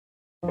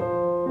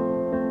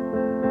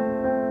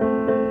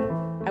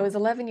was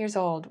 11 years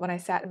old when I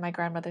sat in my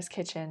grandmother's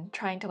kitchen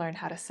trying to learn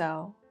how to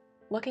sew.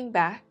 Looking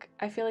back,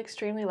 I feel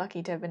extremely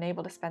lucky to have been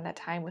able to spend that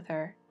time with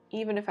her,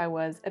 even if I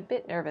was a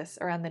bit nervous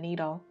around the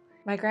needle.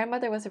 My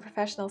grandmother was a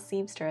professional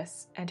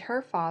seamstress, and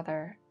her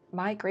father,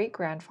 my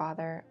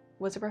great-grandfather,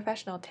 was a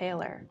professional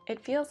tailor.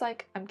 It feels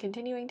like I'm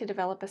continuing to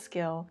develop a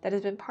skill that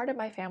has been part of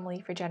my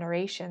family for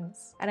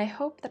generations, and I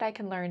hope that I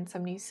can learn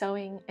some new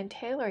sewing and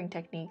tailoring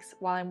techniques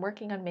while I'm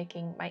working on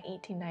making my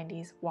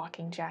 1890s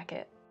walking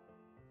jacket.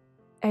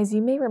 As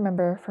you may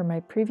remember from my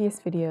previous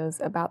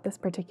videos about this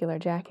particular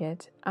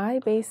jacket,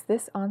 I based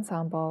this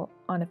ensemble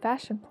on a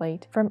fashion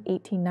plate from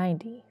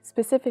 1890,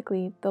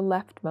 specifically the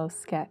leftmost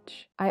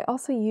sketch. I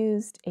also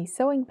used a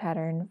sewing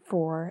pattern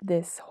for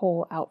this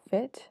whole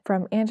outfit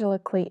from Angela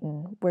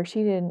Clayton, where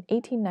she did an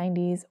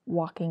 1890s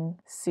walking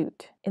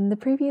suit. In the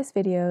previous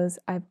videos,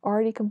 I've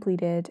already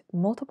completed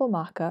multiple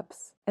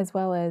mock-ups, as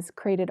well as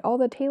created all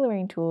the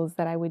tailoring tools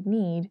that I would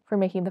need for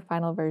making the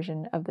final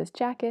version of this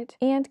jacket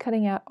and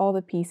cutting out all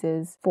the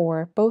pieces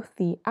for both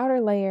the outer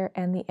layer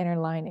and the inner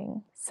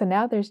lining. So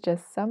now there's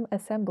just some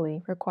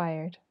assembly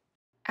required.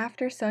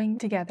 After sewing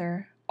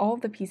together all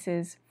of the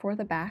pieces for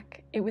the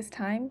back, it was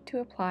time to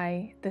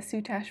apply the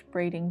soutache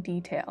braiding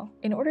detail.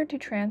 In order to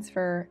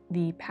transfer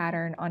the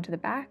pattern onto the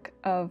back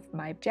of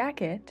my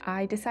jacket,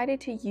 I decided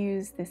to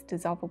use this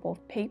dissolvable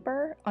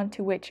paper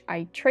onto which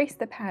I traced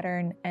the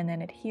pattern and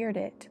then adhered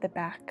it to the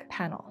back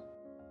panel.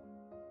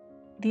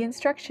 The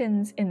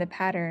instructions in the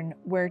pattern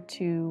were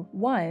to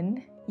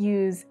 1.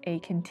 Use a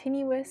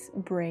continuous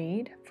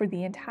braid for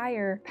the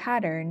entire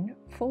pattern,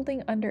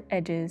 folding under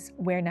edges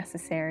where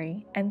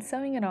necessary, and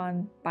sewing it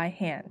on by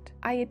hand.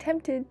 I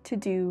attempted to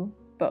do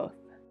both.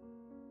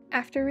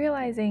 After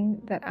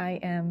realizing that I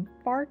am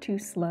far too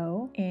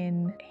slow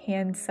in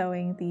hand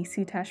sewing the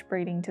soutache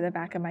braiding to the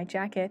back of my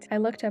jacket, I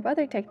looked up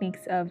other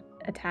techniques of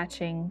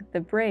attaching the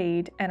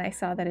braid, and I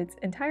saw that it's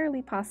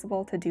entirely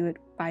possible to do it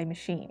by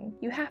machine.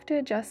 You have to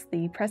adjust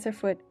the presser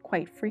foot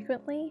quite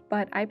frequently,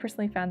 but I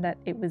personally found that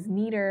it was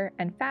neater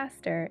and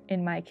faster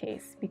in my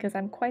case because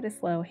I'm quite a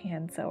slow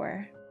hand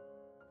sewer.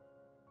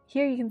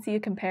 Here you can see a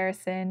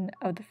comparison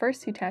of the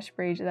first soutache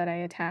braid that I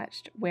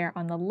attached, where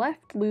on the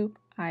left loop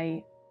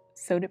I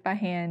sewed it by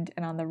hand,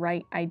 and on the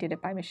right I did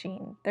it by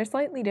machine. They're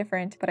slightly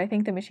different, but I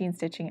think the machine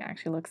stitching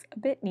actually looks a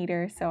bit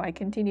neater, so I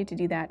continued to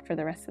do that for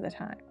the rest of the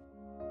time.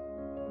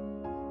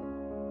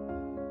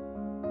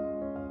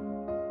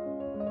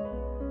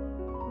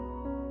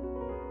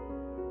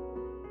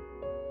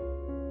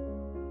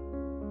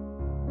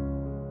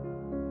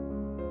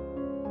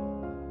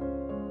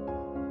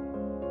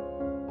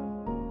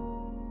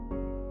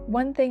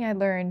 One thing I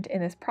learned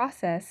in this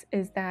process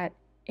is that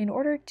in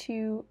order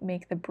to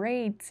make the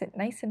braid sit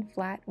nice and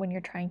flat when you're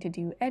trying to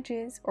do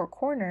edges or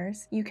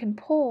corners, you can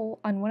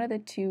pull on one of the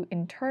two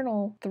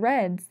internal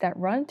threads that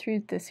run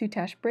through the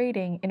soutache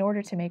braiding in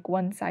order to make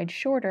one side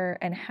shorter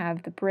and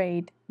have the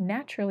braid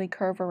naturally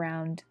curve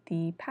around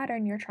the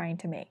pattern you're trying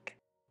to make.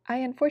 I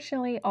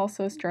unfortunately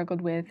also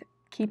struggled with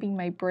keeping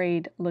my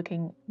braid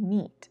looking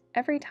neat.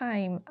 Every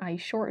time I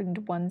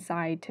shortened one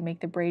side to make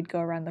the braid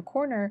go around the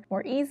corner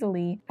more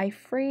easily, I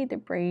frayed the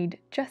braid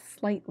just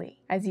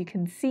slightly. As you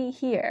can see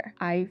here,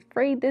 I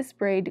frayed this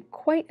braid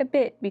quite a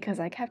bit because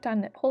I kept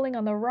on pulling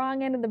on the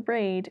wrong end of the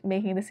braid,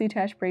 making the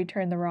soutache braid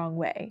turn the wrong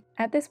way.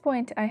 At this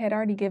point, I had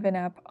already given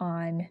up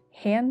on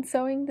hand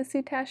sewing the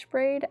soutache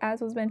braid, as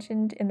was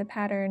mentioned in the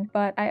pattern,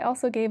 but I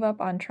also gave up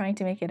on trying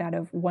to make it out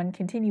of one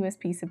continuous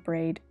piece of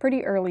braid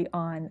pretty early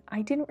on.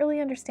 I didn't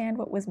really understand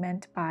what was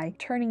meant by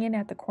turning in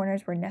at the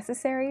corners where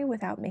necessary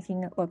without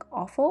making it look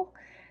awful.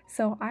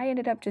 So I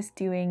ended up just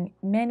doing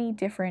many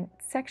different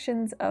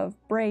sections of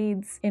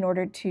braids in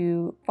order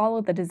to follow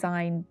the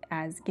design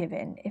as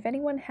given. If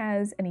anyone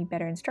has any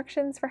better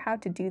instructions for how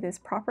to do this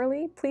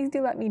properly, please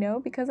do let me know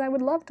because I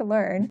would love to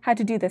learn how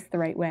to do this the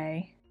right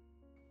way.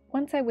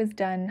 Once I was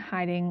done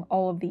hiding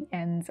all of the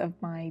ends of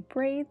my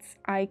braids,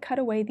 I cut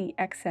away the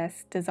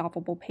excess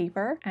dissolvable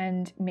paper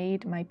and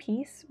made my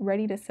piece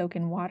ready to soak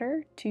in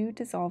water to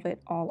dissolve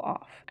it all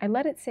off. I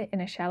let it sit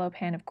in a shallow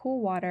pan of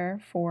cool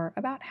water for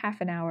about half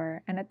an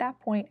hour, and at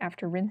that point,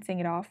 after rinsing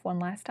it off one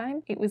last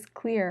time, it was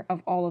clear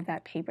of all of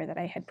that paper that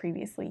I had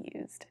previously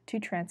used to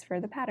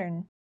transfer the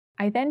pattern.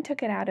 I then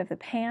took it out of the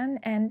pan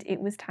and it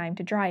was time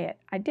to dry it.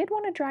 I did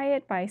want to dry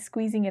it by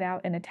squeezing it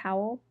out in a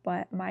towel,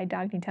 but my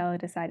dog Nutella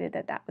decided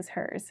that that was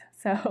hers.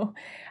 So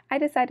I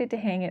decided to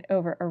hang it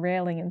over a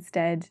railing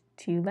instead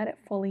to let it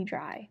fully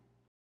dry.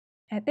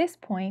 At this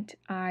point,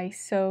 I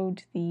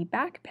sewed the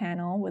back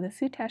panel with a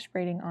soutache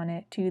braiding on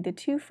it to the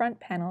two front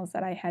panels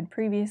that I had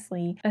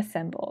previously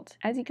assembled.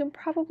 As you can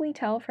probably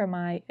tell from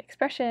my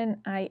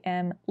expression, I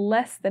am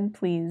less than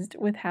pleased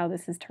with how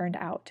this has turned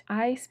out.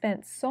 I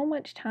spent so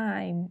much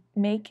time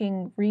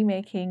making,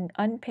 remaking,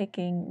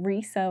 unpicking,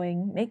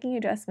 resewing, making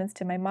adjustments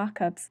to my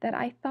mock-ups that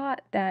I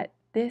thought that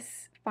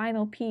this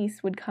final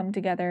piece would come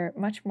together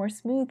much more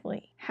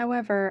smoothly.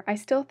 However, I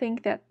still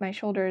think that my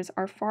shoulders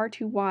are far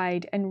too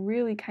wide and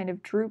really kind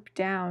of droop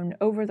down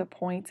over the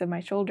points of my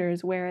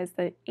shoulders, whereas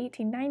the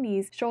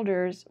 1890s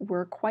shoulders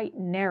were quite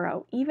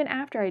narrow, even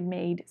after I'd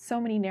made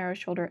so many narrow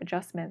shoulder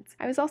adjustments.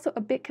 I was also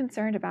a bit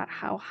concerned about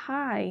how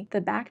high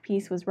the back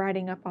piece was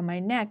riding up on my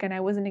neck, and I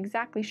wasn't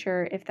exactly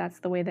sure if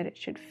that's the way that it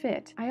should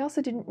fit. I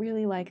also didn't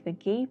really like the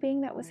gaping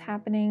that was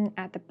happening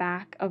at the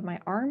back of my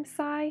arm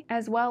side,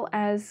 as well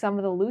as some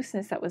of the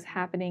looseness that was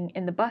happening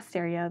in the bust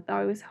area, though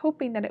I was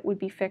hoping that it would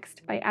be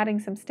fixed by adding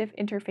some stiff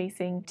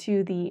interfacing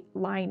to the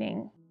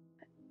lining.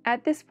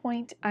 At this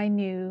point, I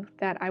knew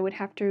that I would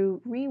have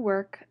to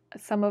rework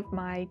some of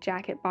my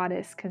jacket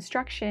bodice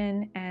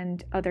construction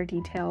and other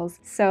details.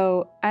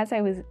 So as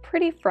I was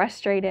pretty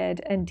frustrated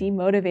and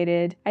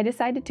demotivated, I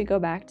decided to go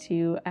back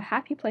to a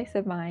happy place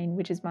of mine,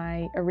 which is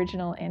my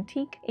original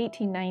antique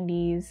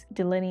 1890s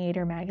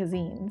delineator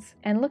magazines.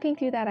 And looking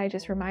through that, I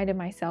just reminded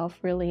myself,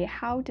 really,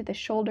 how did the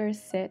shoulders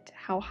sit?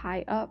 How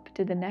high up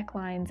did the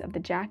necklines of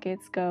the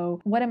jackets go?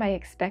 What am I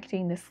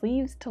expecting the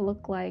sleeves to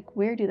look like?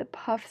 Where do the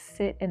puffs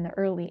sit in the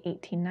early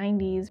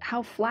 1890s?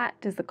 How flat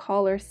does the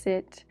collar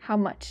sit? How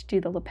much do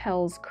the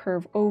lapels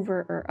curve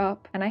over or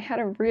up? And I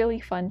had a really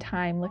fun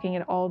time looking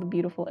at all the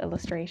beautiful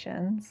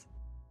illustrations.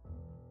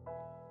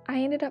 I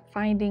ended up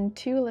finding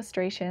 2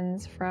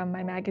 illustrations from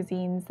my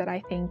magazines that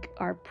I think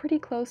are pretty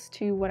close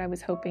to what I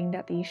was hoping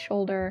that the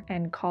shoulder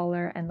and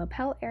collar and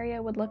lapel area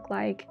would look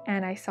like,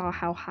 and I saw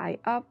how high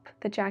up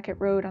the jacket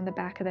rode on the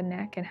back of the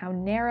neck and how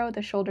narrow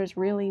the shoulders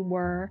really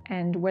were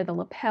and where the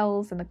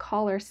lapels and the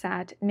collar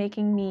sat,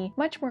 making me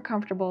much more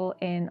comfortable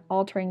in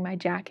altering my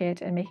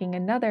jacket and making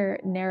another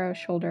narrow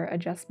shoulder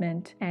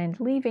adjustment and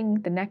leaving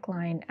the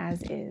neckline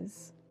as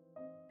is.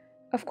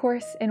 Of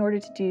course, in order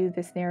to do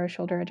this narrow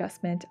shoulder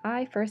adjustment,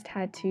 I first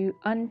had to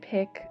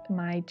unpick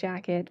my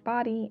jacket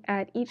body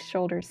at each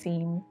shoulder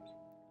seam.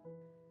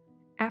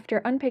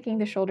 After unpicking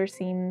the shoulder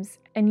seams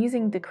and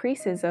using the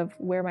creases of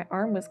where my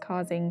arm was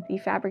causing the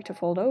fabric to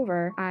fold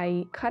over,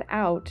 I cut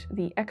out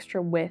the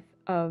extra width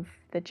of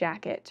the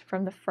jacket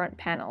from the front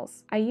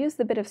panels. I used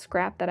the bit of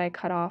scrap that I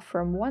cut off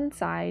from one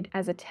side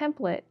as a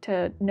template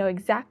to know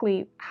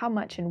exactly how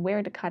much and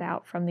where to cut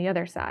out from the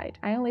other side.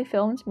 I only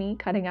filmed me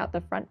cutting out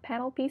the front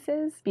panel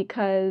pieces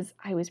because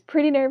I was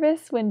pretty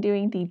nervous when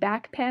doing the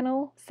back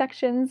panel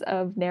sections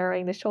of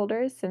narrowing the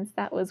shoulders, since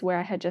that was where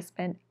I had just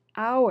spent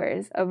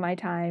hours of my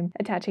time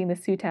attaching the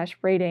soutache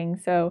braiding,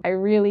 so I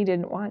really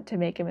didn't want to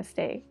make a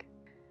mistake.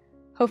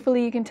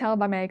 Hopefully you can tell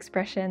by my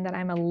expression that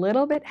I'm a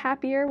little bit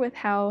happier with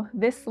how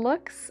this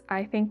looks.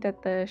 I think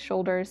that the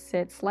shoulders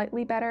sit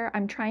slightly better.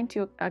 I'm trying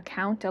to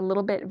account a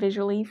little bit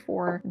visually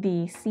for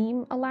the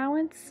seam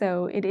allowance,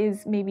 so it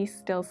is maybe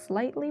still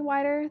slightly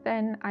wider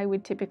than I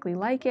would typically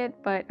like it,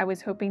 but I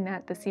was hoping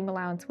that the seam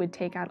allowance would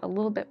take out a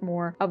little bit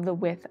more of the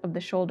width of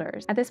the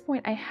shoulders. At this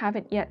point, I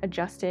haven't yet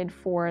adjusted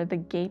for the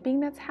gaping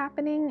that's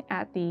happening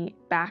at the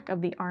back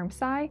of the arm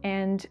side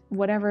and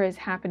whatever is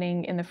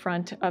happening in the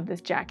front of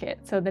this jacket.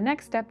 So the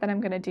next step that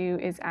I'm going to do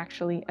is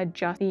actually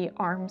adjust the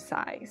arm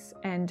size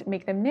and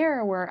make them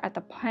narrower at the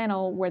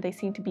panel where they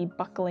seem to be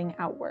buckling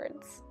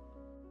outwards.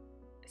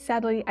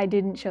 Sadly, I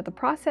didn't show the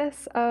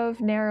process of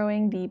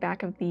narrowing the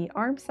back of the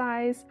arm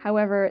size.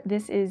 However,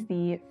 this is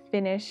the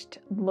finished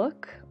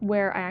look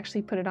where I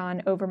actually put it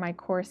on over my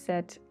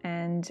corset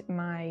and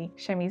my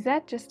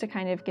chemisette just to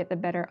kind of get the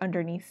better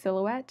underneath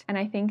silhouette. And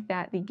I think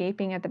that the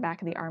gaping at the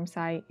back of the arm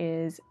side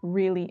is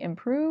really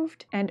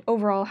improved. And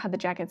overall, how the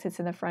jacket sits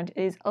in the front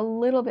is a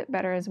little bit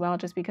better as well,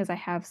 just because I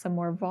have some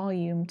more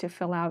volume to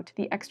fill out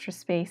the extra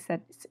space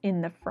that's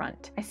in the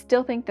front. I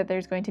still think that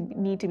there's going to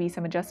need to be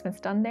some adjustments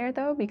done there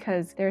though,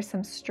 because there's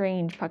some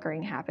strange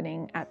puckering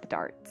happening at the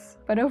darts.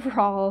 But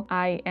overall,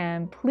 I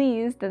am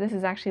pleased that this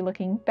is actually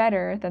looking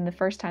better than the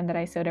first time that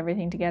I sewed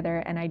everything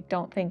together, and I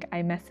don't think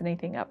I messed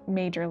anything up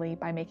majorly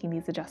by making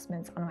these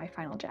adjustments on my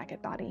final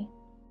jacket body.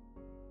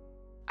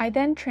 I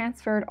then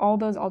transferred all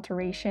those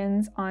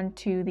alterations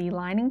onto the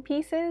lining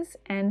pieces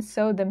and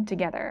sewed them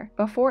together.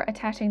 Before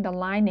attaching the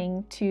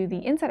lining to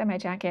the inside of my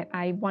jacket,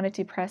 I wanted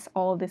to press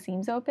all of the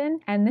seams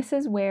open, and this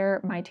is where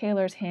my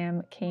tailor's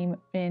ham came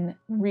in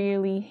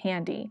really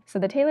handy. So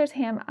the tailor's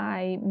ham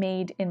I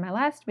made in my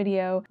last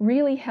video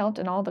really helped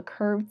in all the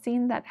curved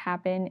seams that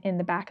happen in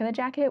the back of the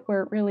jacket,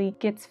 where it really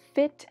gets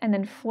fit and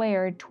then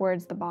flared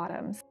towards the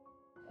bottoms.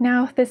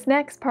 Now, this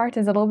next part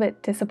is a little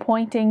bit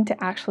disappointing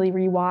to actually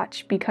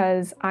rewatch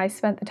because I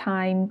spent the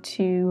time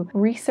to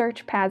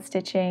research pad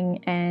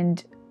stitching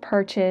and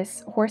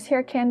purchase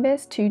horsehair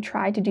canvas to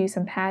try to do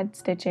some pad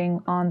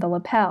stitching on the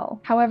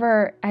lapel.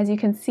 However, as you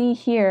can see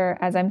here,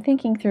 as I'm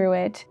thinking through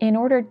it, in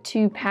order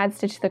to pad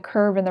stitch the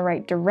curve in the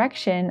right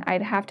direction,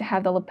 I'd have to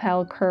have the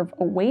lapel curve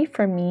away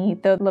from me.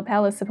 The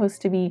lapel is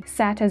supposed to be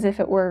sat as if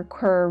it were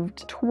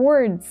curved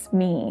towards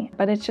me,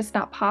 but it's just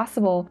not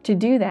possible to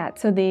do that.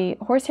 So the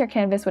horsehair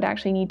canvas would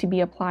actually need to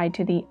be applied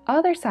to the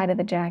other side of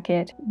the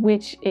jacket,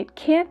 which it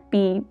can't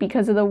be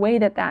because of the way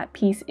that that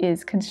piece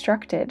is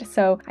constructed.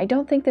 So I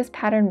don't think this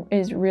pattern pattern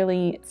is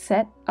really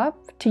set up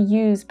to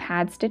use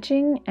pad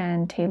stitching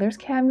and tailor's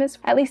canvas.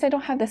 At least I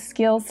don't have the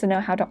skills to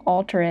know how to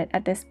alter it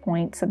at this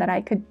point so that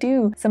I could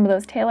do some of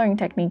those tailoring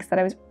techniques that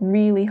I was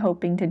really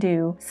hoping to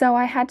do. So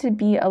I had to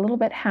be a little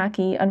bit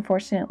hacky,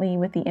 unfortunately,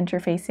 with the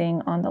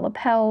interfacing on the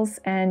lapels,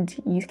 and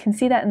you can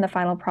see that in the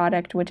final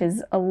product, which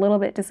is a little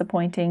bit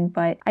disappointing,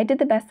 but I did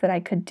the best that I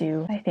could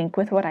do, I think,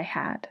 with what I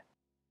had.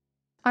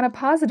 On a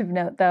positive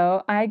note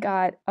though, I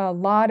got a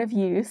lot of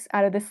use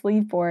out of the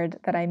sleeve board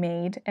that I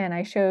made, and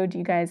I showed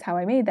you guys how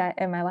I made that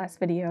in my last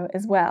video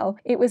as well.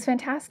 It was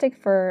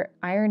fantastic for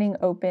ironing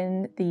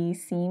open the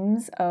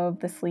seams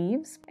of the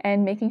sleeves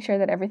and making sure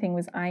that everything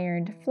was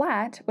ironed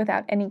flat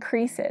without any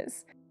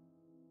creases.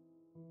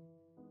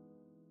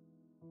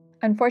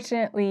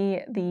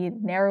 Unfortunately, the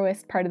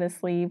narrowest part of the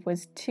sleeve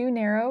was too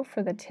narrow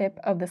for the tip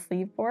of the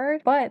sleeve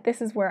board, but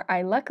this is where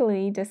I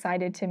luckily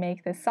decided to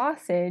make the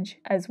sausage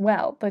as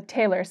well, the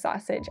tailor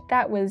sausage.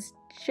 That was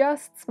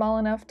just small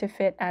enough to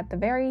fit at the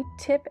very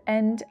tip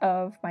end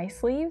of my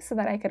sleeve so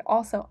that I could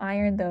also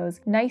iron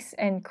those nice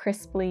and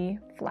crisply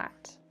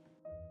flat.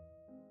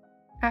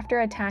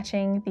 After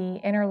attaching the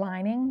inner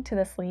lining to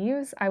the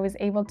sleeves, I was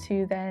able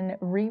to then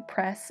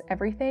repress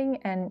everything,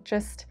 and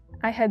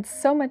I had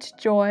so much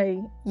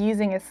joy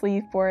using a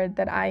sleeve board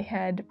that I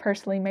had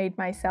personally made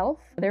myself.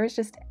 There was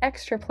just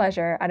extra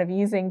pleasure out of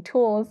using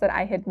tools that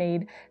I had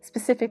made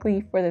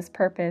specifically for this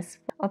purpose,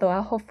 although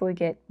I'll hopefully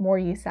get more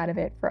use out of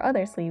it for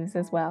other sleeves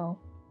as well.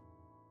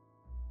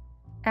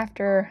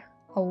 After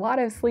a lot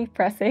of sleeve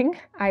pressing,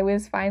 I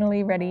was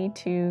finally ready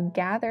to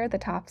gather the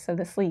tops of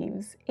the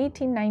sleeves.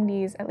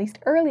 1890s, at least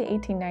early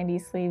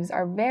 1890s sleeves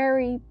are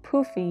very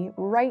poofy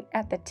right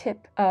at the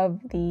tip of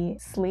the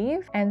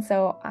sleeve, and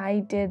so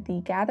I did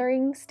the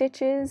gathering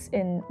stitches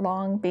in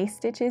long base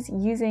stitches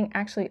using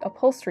actually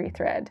upholstery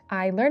thread.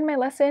 I learned my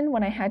lesson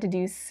when I had to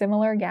do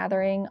similar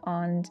gathering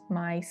on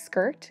my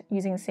skirt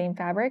using the same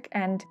fabric,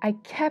 and I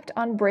kept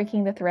on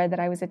breaking the thread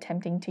that I was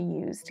attempting to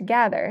use to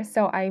gather,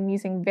 so I'm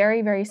using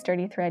very, very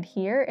sturdy thread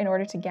here in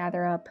order to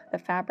gather up the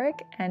fabric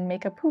and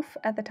make a poof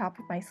at the top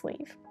of my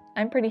sleeve.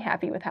 I'm pretty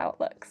happy with how it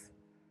looks.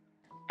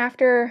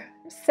 After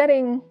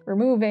setting,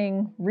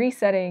 removing,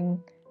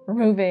 resetting,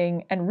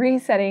 removing, and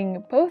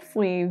resetting both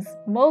sleeves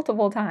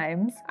multiple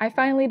times, I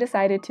finally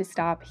decided to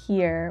stop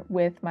here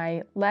with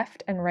my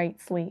left and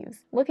right sleeves.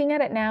 Looking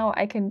at it now,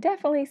 I can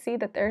definitely see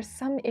that there's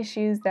some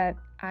issues that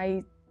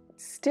I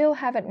still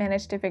haven't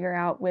managed to figure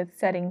out with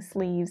setting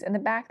sleeves. In the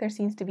back there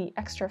seems to be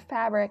extra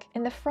fabric.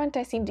 In the front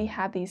I seem to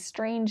have these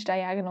strange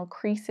diagonal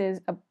creases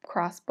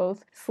across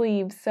both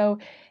sleeves. So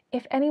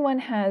if anyone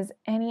has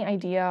any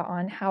idea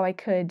on how I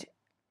could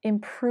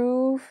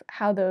improve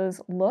how those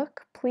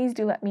look, please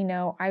do let me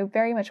know. I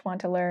very much want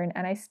to learn,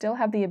 and I still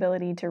have the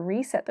ability to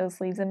reset those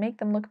sleeves and make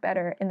them look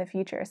better in the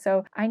future.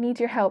 So I need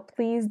your help.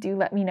 Please do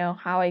let me know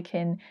how I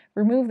can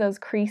remove those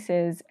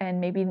creases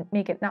and maybe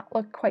make it not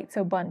look quite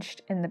so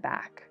bunched in the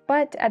back.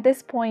 But at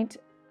this point,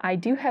 I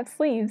do have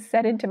sleeves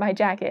set into my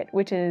jacket,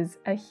 which is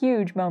a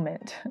huge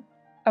moment.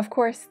 Of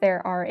course,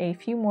 there are a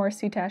few more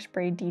soutache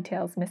braid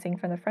details missing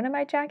from the front of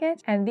my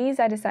jacket, and these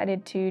I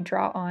decided to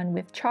draw on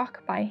with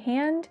chalk by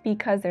hand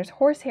because there's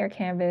horsehair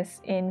canvas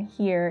in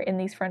here in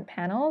these front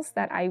panels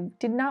that I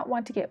did not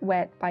want to get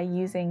wet by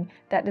using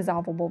that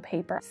dissolvable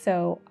paper.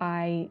 So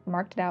I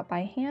marked it out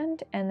by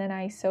hand, and then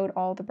I sewed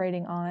all the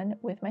braiding on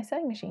with my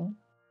sewing machine.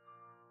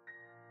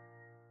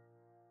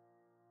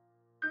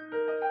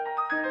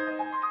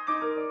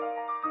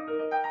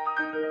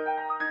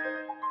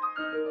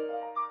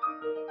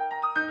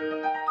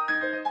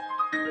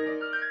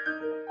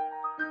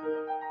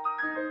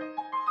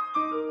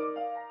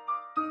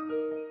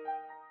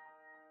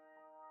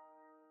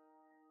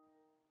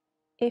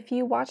 If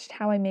you watched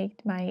how I made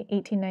my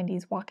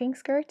 1890s walking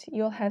skirt,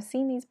 you'll have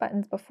seen these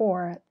buttons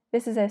before.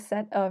 This is a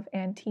set of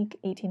antique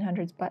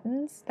 1800s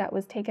buttons that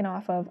was taken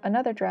off of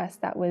another dress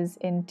that was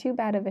in too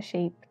bad of a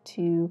shape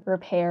to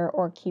repair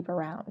or keep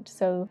around.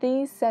 So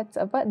these sets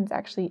of buttons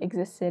actually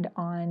existed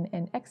on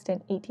an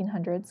extant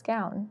 1800s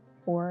gown,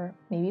 or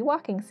maybe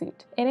walking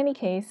suit. In any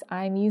case,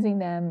 I'm using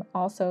them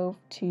also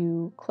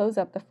to close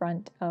up the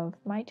front of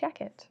my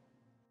jacket.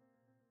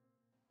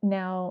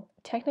 Now,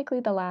 technically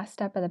the last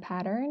step of the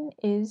pattern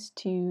is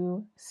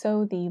to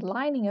sew the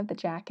lining of the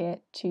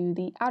jacket to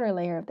the outer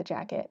layer of the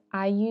jacket.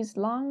 I used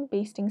long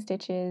basting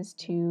stitches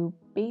to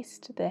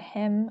baste the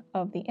hem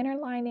of the inner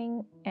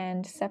lining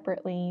and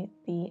separately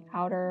the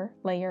outer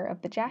layer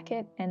of the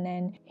jacket, and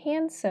then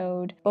hand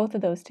sewed both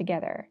of those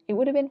together. It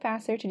would have been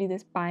faster to do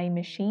this by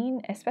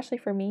machine, especially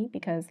for me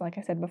because, like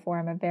I said before,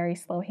 I'm a very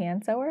slow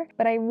hand sewer,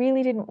 but I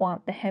really didn't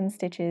want the hem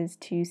stitches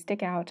to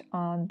stick out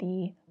on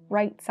the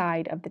right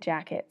side of the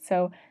jacket.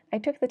 So I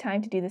took the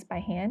time to do this by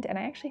hand, and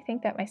I actually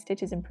think that my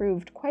stitches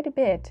improved quite a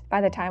bit by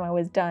the time I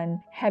was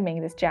done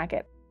hemming this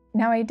jacket.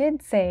 Now, I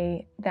did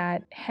say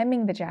that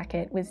hemming the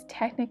jacket was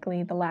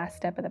technically the last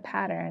step of the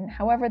pattern.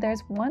 However,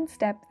 there's one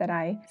step that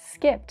I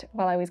skipped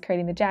while I was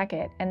creating the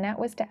jacket, and that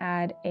was to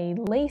add a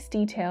lace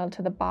detail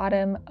to the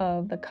bottom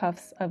of the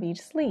cuffs of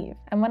each sleeve.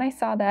 And when I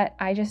saw that,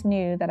 I just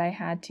knew that I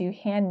had to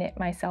hand knit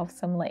myself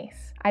some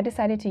lace. I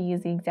decided to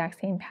use the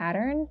exact same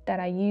pattern that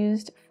I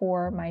used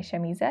for my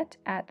chemisette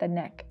at the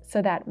neck,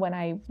 so that when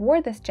I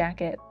wore this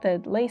jacket,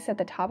 the lace at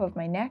the top of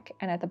my neck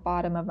and at the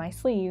bottom of my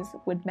sleeves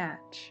would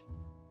match.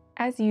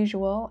 As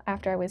usual,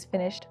 after I was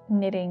finished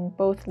knitting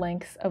both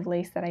lengths of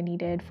lace that I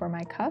needed for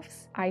my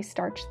cuffs, I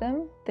starched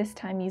them, this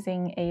time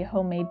using a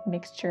homemade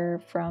mixture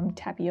from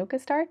tapioca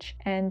starch,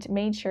 and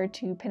made sure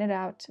to pin it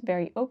out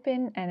very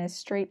open and as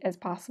straight as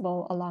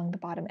possible along the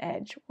bottom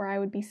edge, where I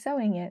would be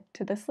sewing it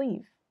to the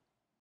sleeve.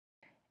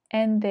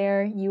 And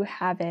there you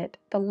have it,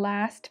 the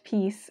last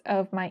piece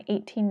of my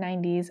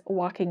 1890s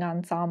walking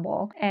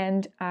ensemble,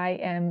 and I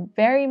am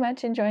very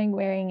much enjoying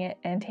wearing it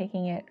and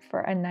taking it for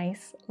a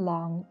nice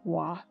long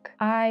walk.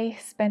 I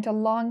spent a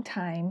long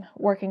time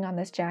working on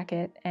this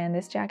jacket, and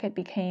this jacket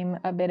became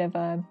a bit of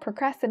a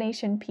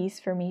procrastination piece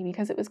for me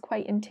because it was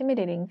quite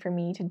intimidating for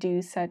me to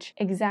do such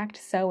exact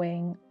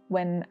sewing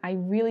when I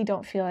really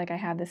don't feel like I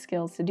have the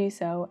skills to do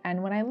so.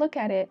 And when I look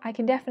at it, I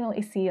can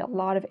definitely see a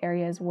lot of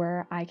areas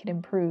where I could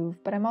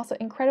improve, but I'm also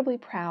incredibly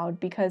proud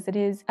because it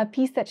is a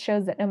piece that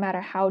shows that no matter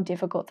how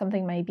difficult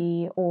something might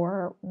be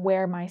or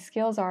where my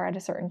skills are at a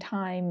certain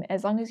time,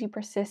 as long as you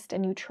persist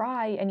and you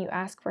try and you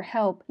ask for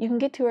help, you can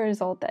get to a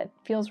result that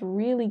feels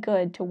really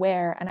good to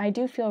wear. And I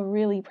do feel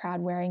really proud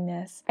wearing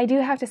this. I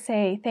do have to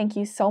say thank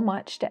you so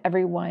much to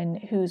everyone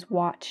who's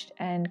watched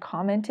and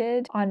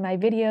commented on my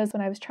videos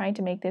when I was trying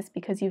to make this,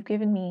 because you've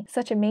given me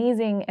such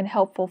amazing and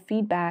helpful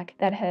feedback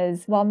that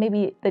has, while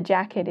maybe the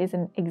jacket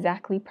isn't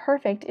exactly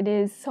perfect, it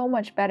is so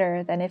much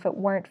better than if it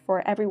weren't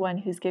for everyone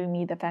who's given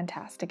me the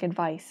fantastic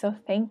advice. So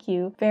thank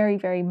you very,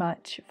 very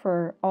much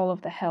for all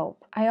of the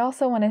help. I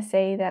also want to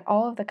say that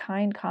all of the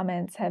kind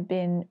comments have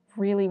been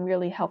really,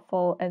 really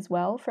helpful as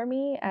well for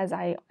me as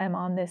I am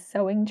on this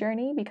sewing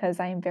journey, because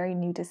I am very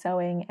new to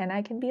sewing and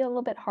I can be a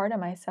little bit hard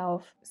on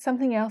myself.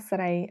 Something else that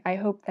I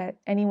hope that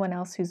anyone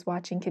else who's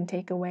watching can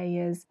take away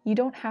is you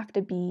don't have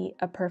to be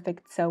a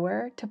perfect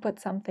sewer to put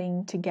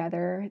something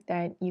together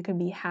that you can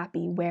be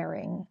happy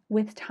wearing.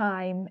 With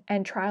time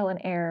and trial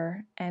and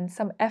error and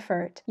some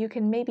effort, you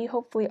can maybe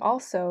hopefully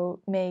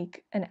also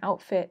make an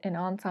outfit, an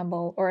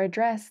ensemble, or a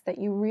dress that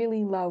you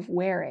really love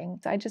wearing.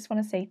 So I just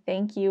want to say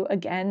thank you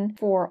again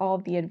for all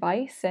of the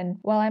advice. And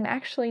while I'm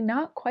actually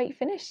not quite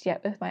finished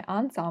yet with my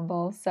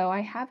ensemble, so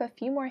I have a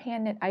few more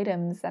hand knit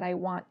items that I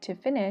want to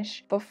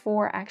finish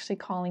before actually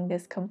calling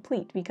this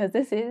complete, because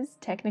this is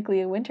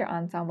technically a winter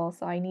ensemble,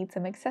 so I need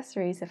some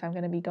accessories if I'm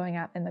going to be going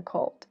out in the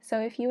cold. So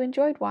if you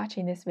enjoyed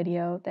watching this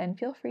video, then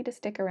feel free to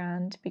stick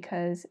around,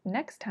 because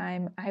next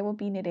time I will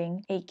be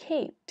knitting a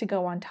cape to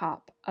go on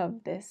top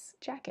of this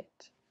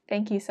jacket.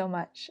 Thank you so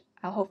much.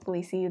 I'll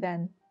hopefully see you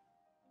then.